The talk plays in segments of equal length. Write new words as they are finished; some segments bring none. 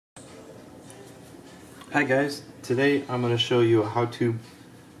Hi guys, today I'm going to show you a how-to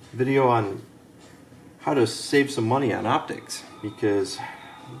video on how to save some money on optics, because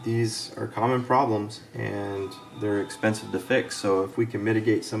these are common problems and they're expensive to fix. So if we can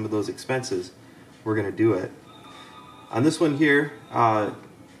mitigate some of those expenses, we're going to do it. On this one here,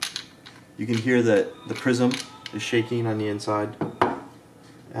 you can hear that the prism is shaking on the inside.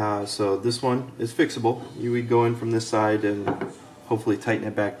 So this one is fixable. You would go in from this side and hopefully tighten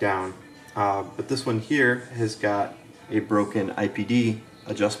it back down. But this one here has got a broken IPD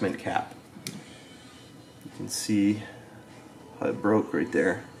adjustment cap. You can see how it broke right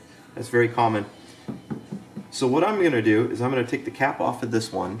there. That's very common. So what I'm going to do is I'm going to take the cap off of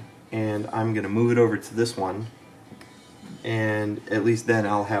this one and I'm going to move it over to this one, and at least then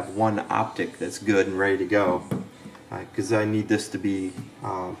I'll have one optic that's good and ready to go, because I need this to be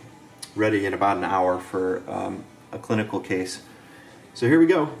ready in about an hour for a clinical case. So here we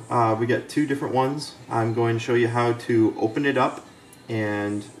go. We got two different ones. I'm going to show you how to open it up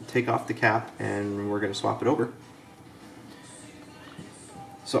and take off the cap, and we're going to swap it over.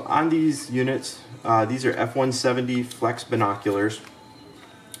 So on these units, these are F170 flex binoculars,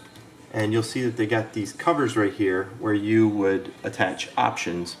 and you'll see that they got these covers right here where you would attach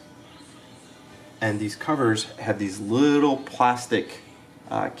options, and these covers have these little plastic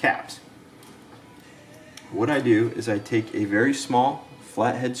caps. What I do is I take a very small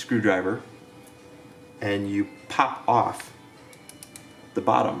flathead screwdriver and you pop off the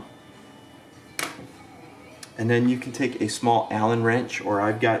bottom. And then you can take a small Allen wrench, or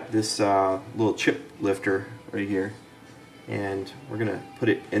I've got this little chip lifter right here, and we're going to put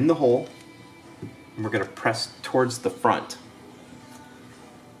it in the hole and we're going to press towards the front.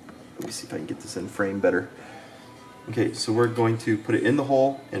 Let me see if I can get this in frame better. Okay, so we're going to put it in the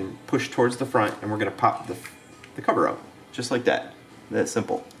hole and push towards the front, and we're going to pop the cover up, just like that. That's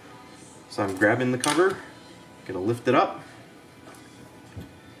simple. So I'm grabbing the cover, going to lift it up,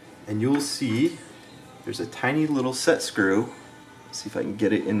 and you'll see there's a tiny little set screw. Let's see if I can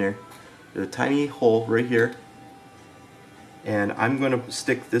get it in there. There's a tiny hole right here, and I'm going to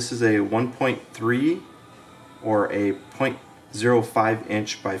stick, this is a 1.3 or a 0.05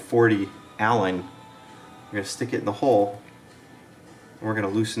 inch by 40 Allen. We're going to stick it in the hole, and we're going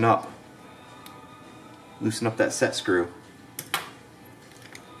to loosen up that set screw.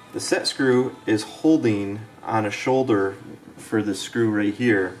 The set screw is holding on a shoulder for the screw right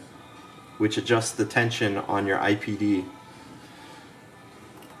here, which adjusts the tension on your IPD.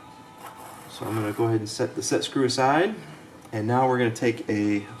 So I'm going to go ahead and set the set screw aside, and now we're going to take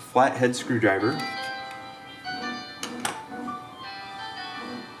a flathead screwdriver.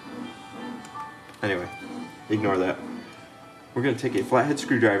 Anyway, ignore that. We're going to take a flathead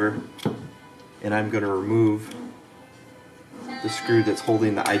screwdriver, and I'm going to remove the screw that's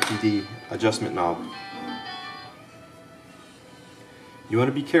holding the IPD adjustment knob. You want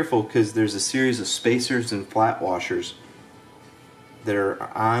to be careful because there's a series of spacers and flat washers that are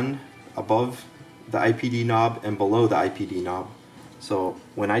on above the IPD knob and below the IPD knob. So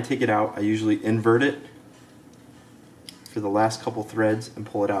when I take it out, I usually invert it for the last couple threads and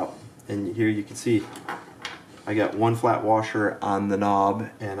pull it out. And here you can see I got one flat washer on the knob,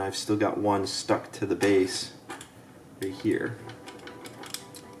 and I've still got one stuck to the base right here.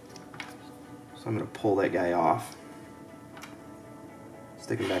 So I'm going to pull that guy off,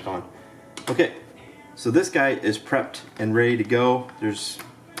 stick him back on. Okay, so this guy is prepped and ready to go.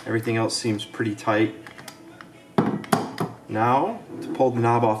 Everything else seems pretty tight. Now, to pull the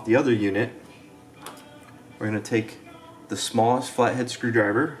knob off the other unit, we're going to take the smallest flathead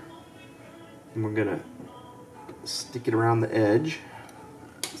screwdriver, and we're going to stick it around the edge.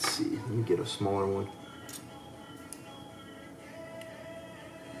 Let's see, let me get a smaller one.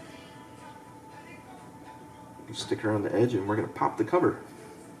 Stick it around the edge, and we're going to pop the cover.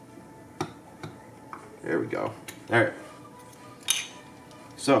 There we go. Alright.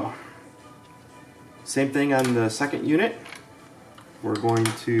 So, same thing on the second unit. We're going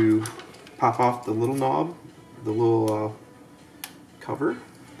to pop off the little knob, the little cover.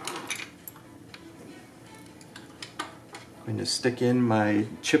 I'm going to stick in my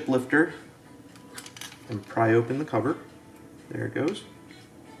chip lifter and pry open the cover. There it goes.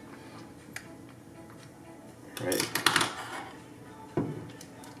 Right.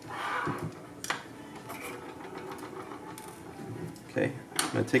 Okay,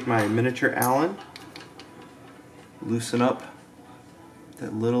 I'm going to take my miniature Allen, loosen up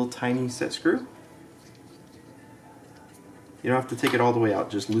that little tiny set screw. You don't have to take it all the way out,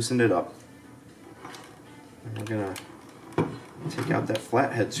 just loosen it up. And we're going to take out that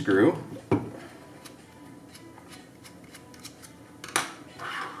flathead screw.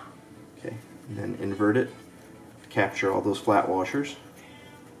 and then invert it to capture all those flat washers.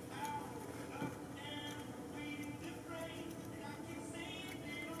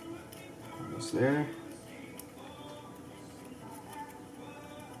 Almost there.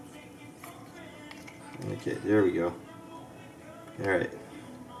 Okay, there we go. All right.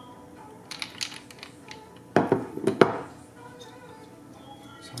 So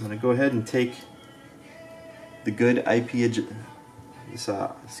I'm going to go ahead and take the good IPD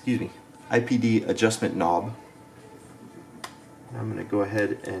adjustment knob. I'm going to go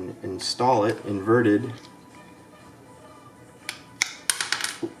ahead and install it inverted.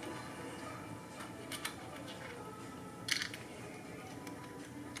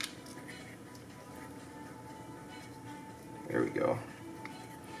 There we go.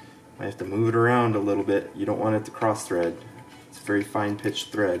 I have to move it around a little bit. You don't want it to cross thread. It's a very fine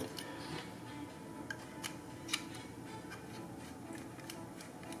pitched thread.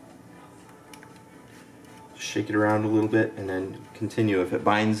 Shake it around a little bit and then continue. If it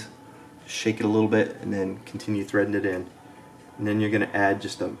binds, shake it a little bit and then continue threading it in. And then you're going to add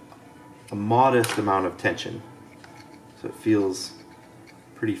just a modest amount of tension so it feels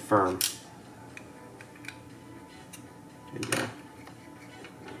pretty firm. There you go.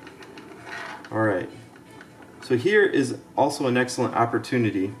 Alright, so here is also an excellent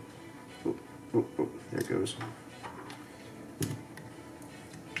opportunity. There it goes.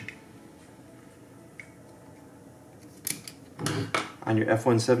 On your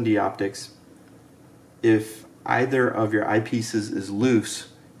F170 optics, if either of your eyepieces is loose,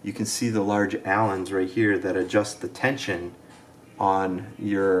 you can see the large Allens right here that adjust the tension on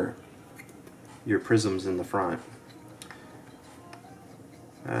your prisms in the front.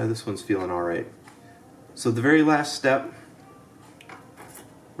 This one's feeling alright. So the very last step,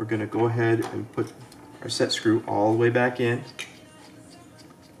 we're going to go ahead and put our set screw all the way back in.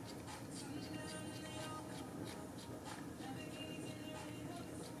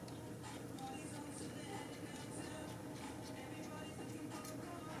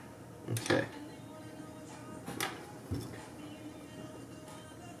 Okay.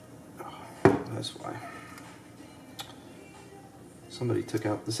 Oh, that's why. Somebody took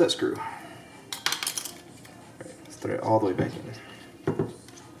out the set screw. All right, let's throw it all the way back in.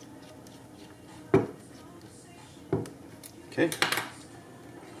 Okay.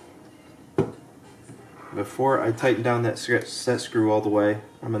 Before I tighten down that set screw all the way,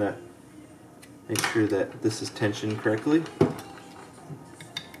 I'm going to make sure that this is tensioned correctly.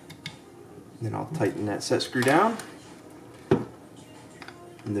 Then I'll tighten that set screw down.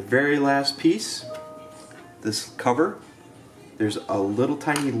 And the very last piece, this cover, there's a little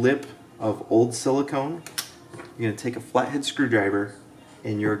tiny lip of old silicone. You're going to take a flathead screwdriver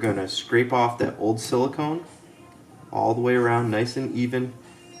and you're going to scrape off that old silicone all the way around, nice and even.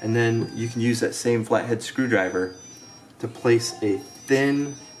 And then you can use that same flathead screwdriver to place a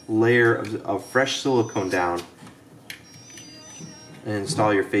thin layer of fresh silicone down and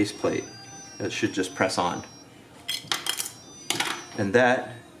install your faceplate. That should just press on. And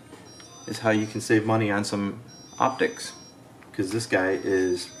that is how you can save money on some optics, because this guy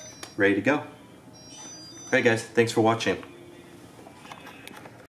is ready to go. Alright guys, thanks for watching.